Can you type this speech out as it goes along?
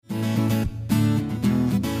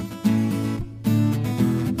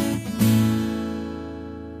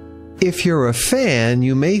If you're a fan,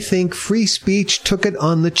 you may think free speech took it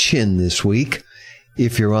on the chin this week.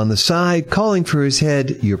 If you're on the side calling for his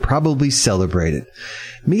head, you're probably celebrated.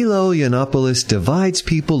 Milo Yiannopolous divides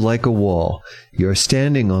people like a wall. You're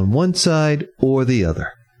standing on one side or the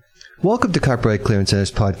other. Welcome to Copyright Clearance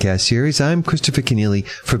Center's podcast series. I'm Christopher Kenneally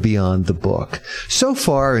for Beyond the Book. So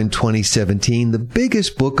far in 2017, the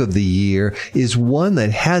biggest book of the year is one that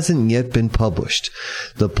hasn't yet been published.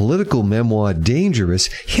 The political memoir Dangerous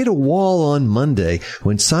hit a wall on Monday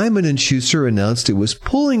when Simon Schuster announced it was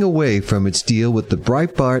pulling away from its deal with the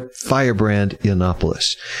Breitbart firebrand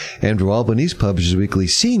Yiannopolous. Andrew Albanese, Publishers Weekly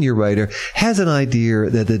senior writer, has an idea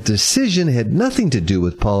that the decision had nothing to do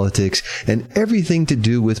with politics and everything to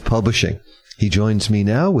do with publishing. He joins me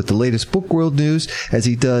now with the latest book world news, as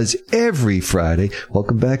he does every Friday.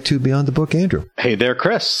 Welcome back to Beyond the Book, Andrew. Hey there,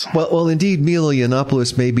 Chris. Well, indeed, Milo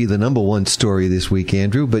Yiannopolous may be the number one story this week,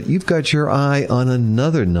 Andrew, but you've got your eye on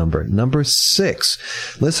another number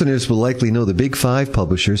 6. Listeners will likely know the big 5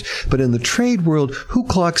 publishers, but in the trade world, who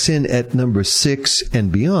clocks in at number 6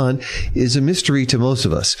 and beyond is a mystery to most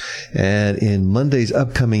of us. And in Monday's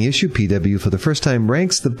upcoming issue, PW for the first time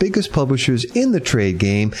ranks the biggest publishers in the trade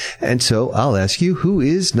game, and so I'll ask you, who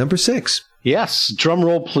is number 6? Yes, drum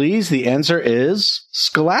roll please. The answer is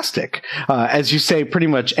Scholastic. As you say, pretty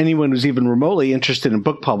much anyone who's even remotely interested in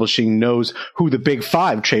book publishing knows who the big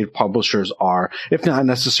 5 trade publishers are, if not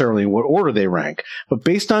necessarily in what order they rank. But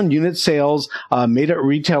based on unit sales made at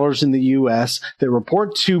retailers in the U.S. that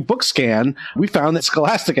report to BookScan, we found that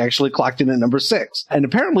Scholastic actually clocked in at number 6. And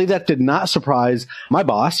apparently that did not surprise my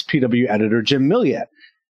boss, PW editor Jim Milliet.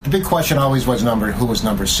 The big question always was who was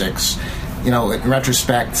number 6. You know, in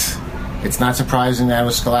retrospect, it's not surprising that it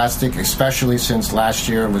was Scholastic, especially since last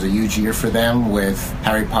year was a huge year for them with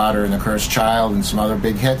Harry Potter and the Cursed Child and some other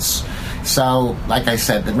big hits. So, like I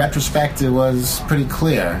said, in retrospect, it was pretty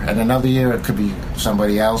clear. And another year, it could be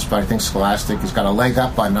somebody else, but I think Scholastic has got a leg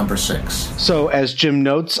up on number 6. So, as Jim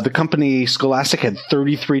notes, the company Scholastic had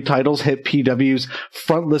 33 titles hit PW's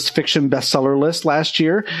front list fiction bestseller list last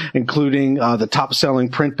year, including the top-selling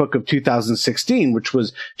print book of 2016, which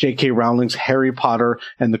was J.K. Rowling's Harry Potter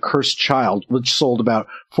and the Cursed Child, which sold about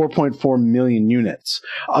 4.4 million units.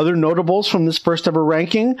 Other notables from this first-ever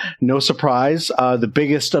ranking, no surprise, the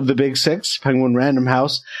biggest of the big 6, Penguin Random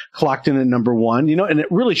House, clocked in at number 1. You know, and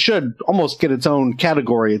it really should almost get its own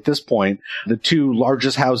category at this point. The 2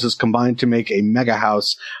 largest houses combined to make a mega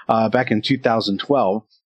house back in 2012.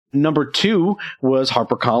 Number 2 was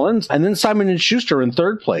HarperCollins, and then Simon & Schuster in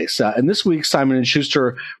third place. And this week, Simon &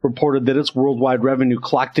 Schuster reported that its worldwide revenue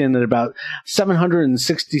clocked in at about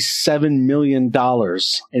 $767 million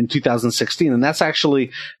in 2016, and that's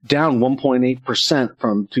actually down 1.8%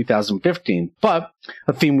 from 2015. But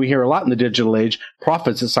a theme we hear a lot in the digital age,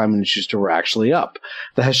 profits at Simon & Schuster were actually up.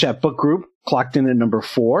 The Hachette Book Group clocked in at number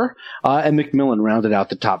 4, and Macmillan rounded out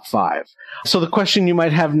the top 5. So the question you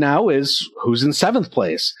might have now is, who's in 7th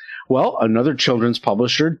place? Well, another children's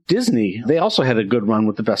publisher, Disney. They also had a good run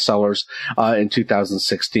with the bestsellers in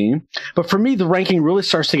 2016. But for me, the ranking really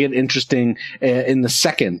starts to get interesting in the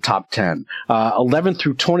second top 10. 11th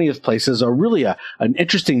through 20th places are really an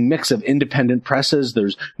interesting mix of independent presses.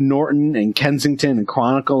 There's Norton and Kensington and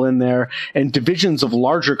Chronicle in there, and divisions of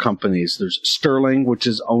larger companies. There's Sterling, which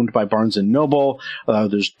is owned by Barnes & Noble.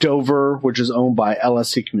 There's Dover, which is owned by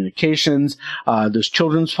LSC Communications. There's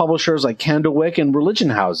children's publishers like Candlewick and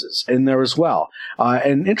Religion Houses in there as well.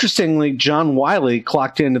 And interestingly, John Wiley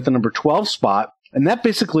clocked in at the number 12 spot, and that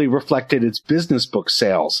basically reflected its business book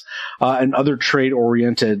sales and other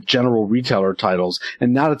trade-oriented general retailer titles,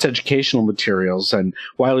 and not its educational materials. And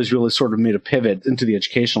Wiley's really sort of made a pivot into the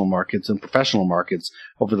educational markets and professional markets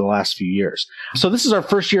over the last few years. So this is our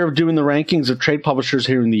first year of doing the rankings of trade publishers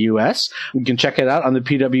here in the U.S. You can check it out on the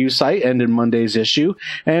PW site and in Monday's issue,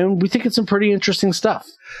 and we think it's some pretty interesting stuff.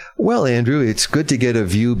 Well, Andrew, it's good to get a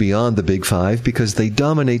view beyond the big 5 because they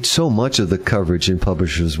dominate so much of the coverage in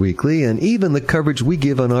Publishers Weekly and even the coverage we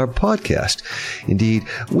give on our podcast. Indeed,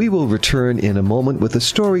 we will return in a moment with a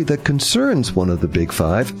story that concerns one of the big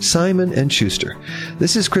 5, Simon & Schuster.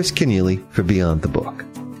 This is Chris Kenneally for Beyond the Book.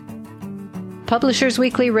 Publishers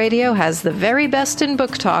Weekly Radio has the very best in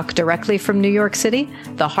book talk directly from New York City,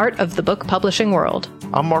 the heart of the book publishing world.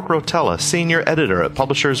 I'm Mark Rotella, Senior Editor at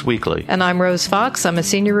Publishers Weekly. And I'm Rose Fox. I'm a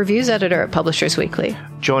Senior Reviews Editor at Publishers Weekly.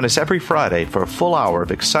 Join us every Friday for a full hour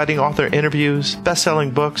of exciting author interviews,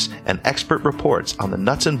 best-selling books, and expert reports on the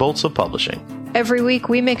nuts and bolts of publishing. Every week,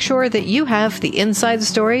 we make sure that you have the inside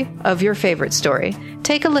story of your favorite story.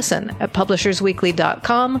 Take a listen at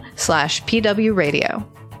publishersweekly.com/PW Radio.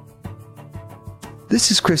 This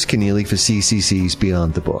is Chris Kenneally for CCC's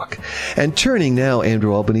Beyond the Book. And turning now,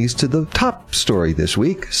 Andrew Albanese, to the top story this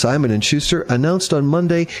week. Simon & Schuster announced on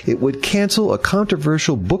Monday it would cancel a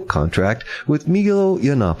controversial book contract with Milo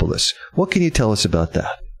Yiannopolous. What can you tell us about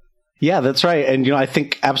that? Yeah, that's right. And, I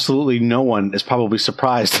think absolutely no one is probably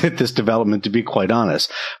surprised at this development, to be quite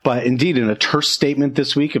honest. But indeed, in a terse statement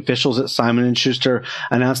this week, officials at Simon & Schuster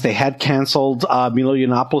announced they had canceled Milo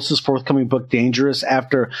Yiannopolous' forthcoming book, Dangerous,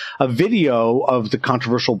 after a video of the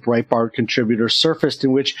controversial Breitbart contributor surfaced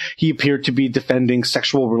in which he appeared to be defending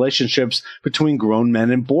sexual relationships between grown men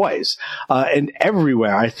and boys. And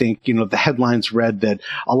everywhere, I think, the headlines read that,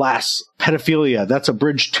 alas, pedophilia, that's a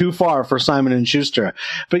bridge too far for Simon & Schuster.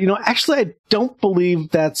 But, actually, I don't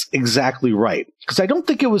believe that's exactly right. Because I don't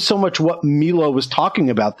think it was so much what Milo was talking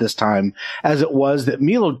about this time as it was that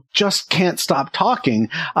Milo just can't stop talking.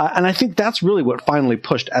 And I think that's really what finally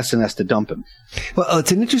pushed SNS to dump him. Well,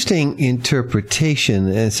 it's an interesting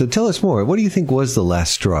interpretation. So tell us more. What do you think was the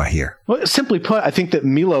last straw here? Well, simply put, I think that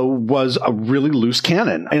Milo was a really loose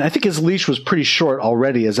cannon. And I think his leash was pretty short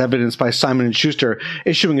already, as evidenced by Simon & Schuster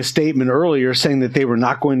issuing a statement earlier saying that they were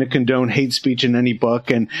not going to condone hate speech in any book.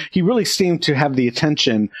 And he really seemed to have the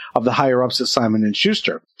attention of the higher-ups at Simon &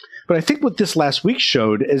 Schuster. But I think what this last week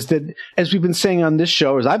showed is that, as we've been saying on this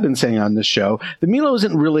show, as I've been saying on this show, that Milo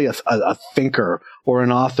isn't really a thinker or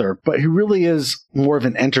an author, but he really is more of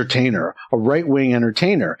an entertainer, a right-wing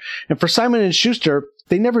entertainer. And for Simon & Schuster,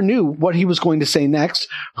 they never knew what he was going to say next,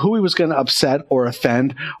 who he was going to upset or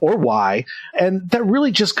offend, or why. And that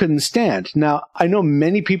really just couldn't stand. Now, I know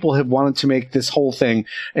many people have wanted to make this whole thing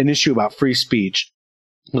an issue about free speech.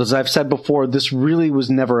 But as I've said before, this really was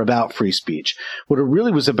never about free speech. What it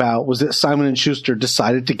really was about was that Simon & Schuster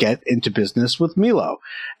decided to get into business with Milo.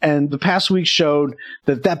 And the past week showed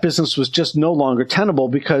that that business was just no longer tenable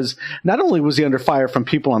because not only was he under fire from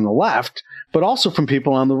people on the left, but also from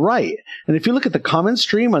people on the right. And if you look at the comment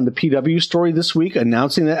stream on the PW story this week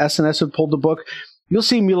announcing that SNS had pulled the book, you'll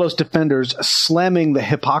see Milo's defenders slamming the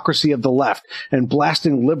hypocrisy of the left and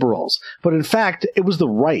blasting liberals. But in fact, it was the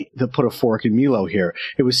right that put a fork in Milo here.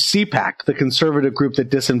 It was CPAC, the conservative group that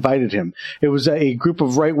disinvited him. It was a group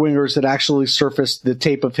of right-wingers that actually surfaced the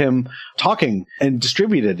tape of him talking and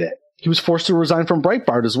distributed it. He was forced to resign from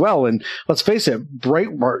Breitbart as well. And let's face it,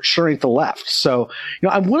 Breitbart sure ain't the left. So,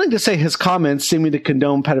 I'm willing to say his comments seeming to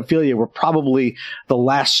condone pedophilia were probably the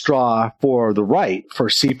last straw for the right, for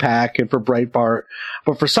CPAC and for Breitbart.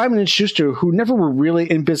 But for Simon & Schuster, who never were really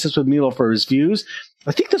in business with Milo for his views,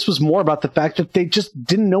 I think this was more about the fact that they just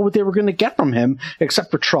didn't know what they were going to get from him except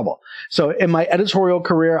for trouble. So in my editorial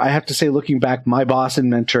career, I have to say, looking back, my boss and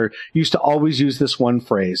mentor used to always use this one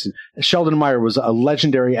phrase. Sheldon Meyer was a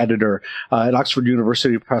legendary editor at Oxford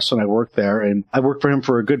University Press when I worked there, and I worked for him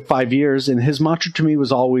for a good 5 years, and his mantra to me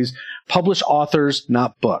was always, publish authors,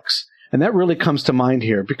 not books. And that really comes to mind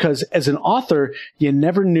here because as an author, you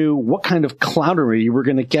never knew what kind of clownery you were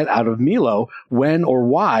going to get out of Milo, when or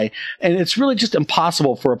why. And it's really just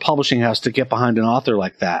impossible for a publishing house to get behind an author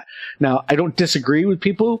like that. Now, I don't disagree with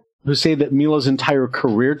people who say that Milo's entire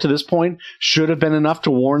career to this point should have been enough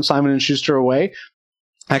to warn Simon & Schuster away.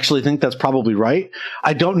 I actually think that's probably right.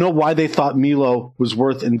 I don't know why they thought Milo was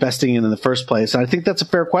worth investing in the first place. And I think that's a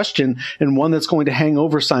fair question and one that's going to hang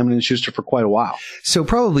over Simon & Schuster for quite a while. So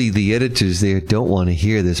probably the editors there don't want to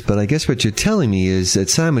hear this, but I guess what you're telling me is that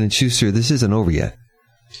Simon & Schuster, this isn't over yet.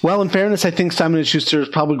 Well, in fairness, I think Simon & Schuster is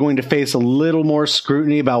probably going to face a little more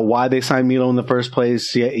scrutiny about why they signed Milo in the first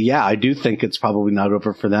place. Yeah, I do think it's probably not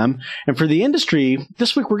over for them. And for the industry,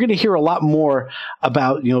 this week we're going to hear a lot more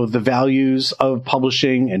about, the values of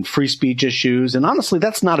publishing and free speech issues. And honestly,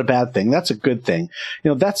 that's not a bad thing. That's a good thing.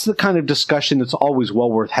 That's the kind of discussion that's always well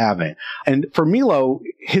worth having. And for Milo,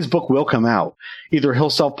 his book will come out. Either he'll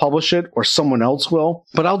self-publish it or someone else will.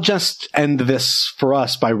 But I'll just end this for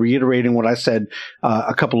us by reiterating what I said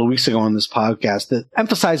a couple of weeks ago on this podcast, that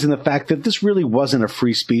emphasizing the fact that this really wasn't a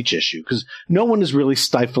free speech issue because no one is really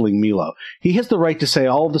stifling Milo. He has the right to say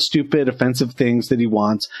all the stupid, offensive things that he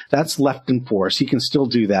wants. That's left in force. He can still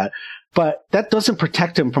do that. But that doesn't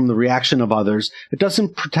protect him from the reaction of others. It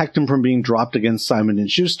doesn't protect him from being dropped against Simon &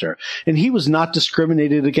 Schuster. And he was not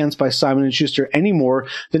discriminated against by Simon & Schuster any more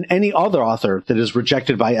than any other author that is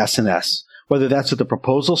rejected by SNS, whether that's at the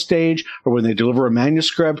proposal stage or when they deliver a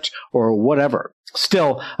manuscript or whatever.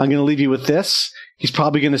 Still, I'm going to leave you with this. He's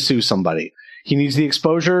probably going to sue somebody. He needs the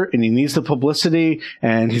exposure and he needs the publicity,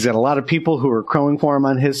 and he's got a lot of people who are crowing for him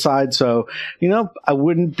on his side. So, I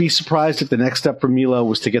wouldn't be surprised if the next step for Milo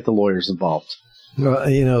was to get the lawyers involved. Well,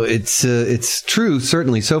 it's true.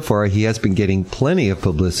 Certainly so far, he has been getting plenty of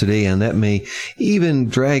publicity, and that may even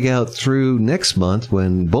drag out through next month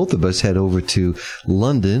when both of us head over to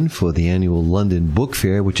London for the annual London Book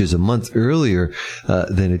Fair, which is a month earlier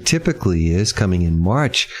than it typically is, coming in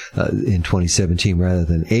March in 2017 rather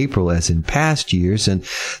than April as in past years. And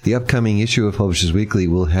the upcoming issue of Publishers Weekly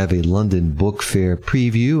will have a London Book Fair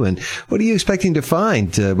preview. And what are you expecting to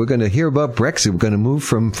find? We're going to hear about Brexit. We're going to move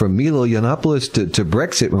from Milo Yiannopolous to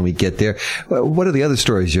Brexit when we get there. What are the other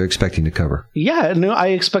stories you're expecting to cover? Yeah, no, I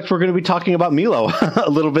expect we're going to be talking about Milo a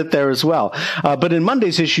little bit there as well. But in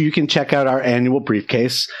Monday's issue, you can check out our annual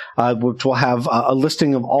briefcase, which will have a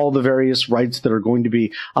listing of all the various rights that are going to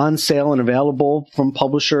be on sale and available from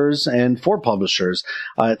publishers and for publishers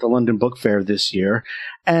at the London Book Fair this year.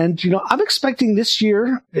 And, I'm expecting this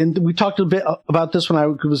year, and we talked a bit about this when I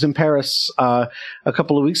was in Paris a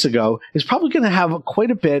couple of weeks ago, is probably going to have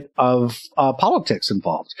quite a bit of politics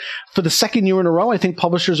involved. For the second year in a row, I think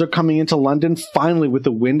publishers are coming into London finally with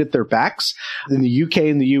the wind at their backs. In the UK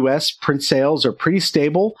and the US, print sales are pretty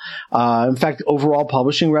stable. In fact, overall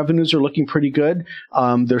publishing revenues are looking pretty good.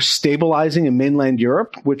 They're stabilizing in mainland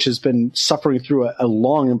Europe, which has been suffering through a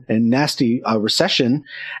long and nasty recession.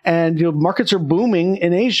 And, markets are booming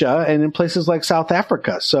in Asia and in places like South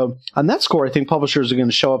Africa. So on that score, I think publishers are going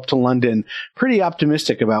to show up to London pretty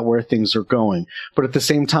optimistic about where things are going. But at the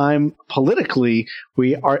same time, politically,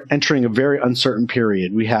 we are entering a very uncertain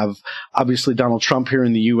period. We have obviously Donald Trump here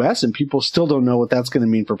in the US, and people still don't know what that's going to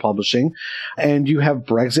mean for publishing. And you have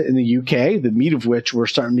Brexit in the UK, the meat of which we're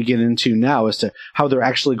starting to get into now as to how they're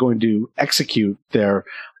actually going to execute their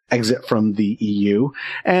exit from the EU.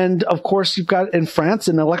 And of course, you've got in France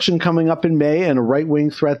an election coming up in May and a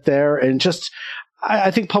right-wing threat there. And just,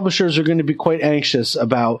 I think publishers are going to be quite anxious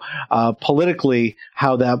about politically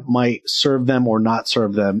how that might serve them or not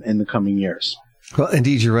serve them in the coming years. Well,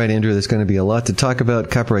 indeed, you're right, Andrew. There's going to be a lot to talk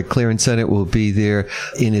about. Copyright Clearance Senate will be there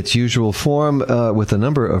in its usual form with a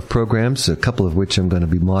number of programs, a couple of which I'm going to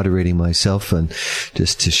be moderating myself. And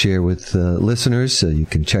just to share with listeners, you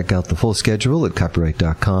can check out the full schedule at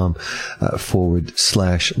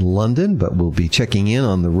copyright.com/London. But we'll be checking in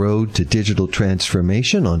on the road to digital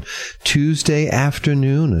transformation on Tuesday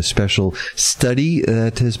afternoon, a special study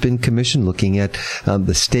that has been commissioned looking at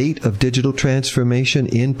the state of digital transformation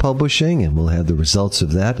in publishing, and we'll have the results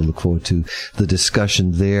of that. I look forward to the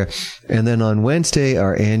discussion there. And then on Wednesday,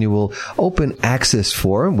 our annual Open Access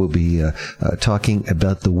Forum, we'll be talking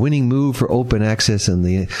about the winning move for open access. And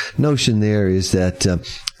the notion there is that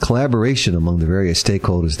collaboration among the various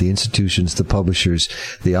stakeholders, the institutions, the publishers,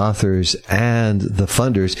 the authors, and the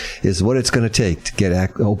funders is what it's going to take to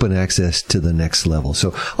get open access to the next level.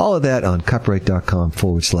 So all of that on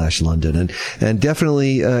copyright.com/London. And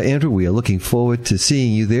definitely, Andrew, we are looking forward to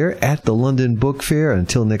seeing you there at the London Book Fair.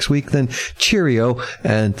 Until next week, then, cheerio,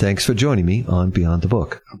 and thanks for joining me on Beyond the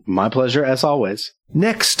Book. My pleasure, as always.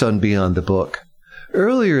 Next on Beyond the Book.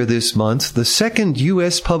 Earlier this month, the second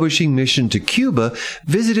U.S. publishing mission to Cuba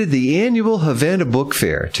visited the annual Havana Book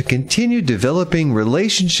Fair to continue developing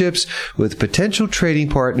relationships with potential trading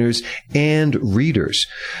partners and readers.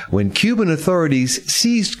 When Cuban authorities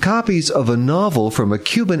seized copies of a novel from a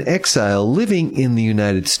Cuban exile living in the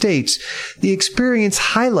United States, the experience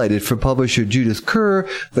highlighted for publisher Judith Kerr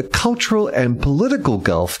the cultural and political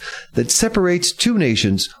gulf that separates two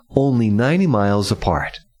nations only 90 miles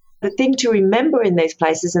apart. The thing to remember in these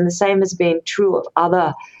places, and the same has been true of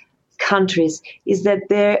other countries, is that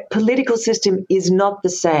their political system is not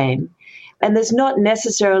the same. And there's not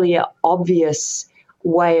necessarily an obvious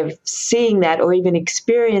way of seeing that or even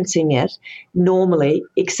experiencing it normally,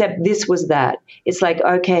 except this was that. It's like,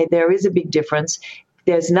 okay, there is a big difference.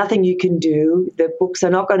 There's nothing you can do. The books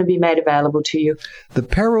are not going to be made available to you. The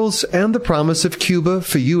perils and the promise of Cuba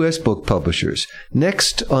for U.S. book publishers.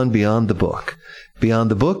 Next on Beyond the Book.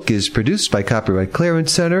 Beyond the Book is produced by Copyright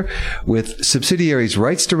Clearance Center with subsidiaries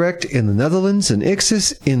Rights Direct in the Netherlands and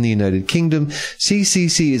Ixis in the United Kingdom.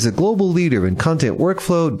 CCC is a global leader in content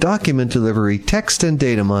workflow, document delivery, text and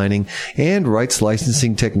data mining, and rights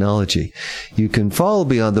licensing technology. You can follow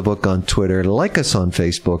Beyond the Book on Twitter, like us on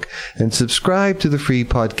Facebook, and subscribe to the free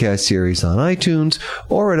podcast series on iTunes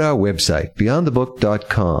or at our website,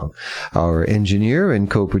 beyondthebook.com. Our engineer and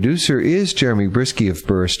co-producer is Jeremy Brisky of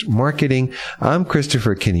Burst Marketing. I'm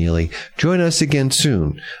Christopher Kenneally. Join us again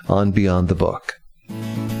soon on Beyond the Book.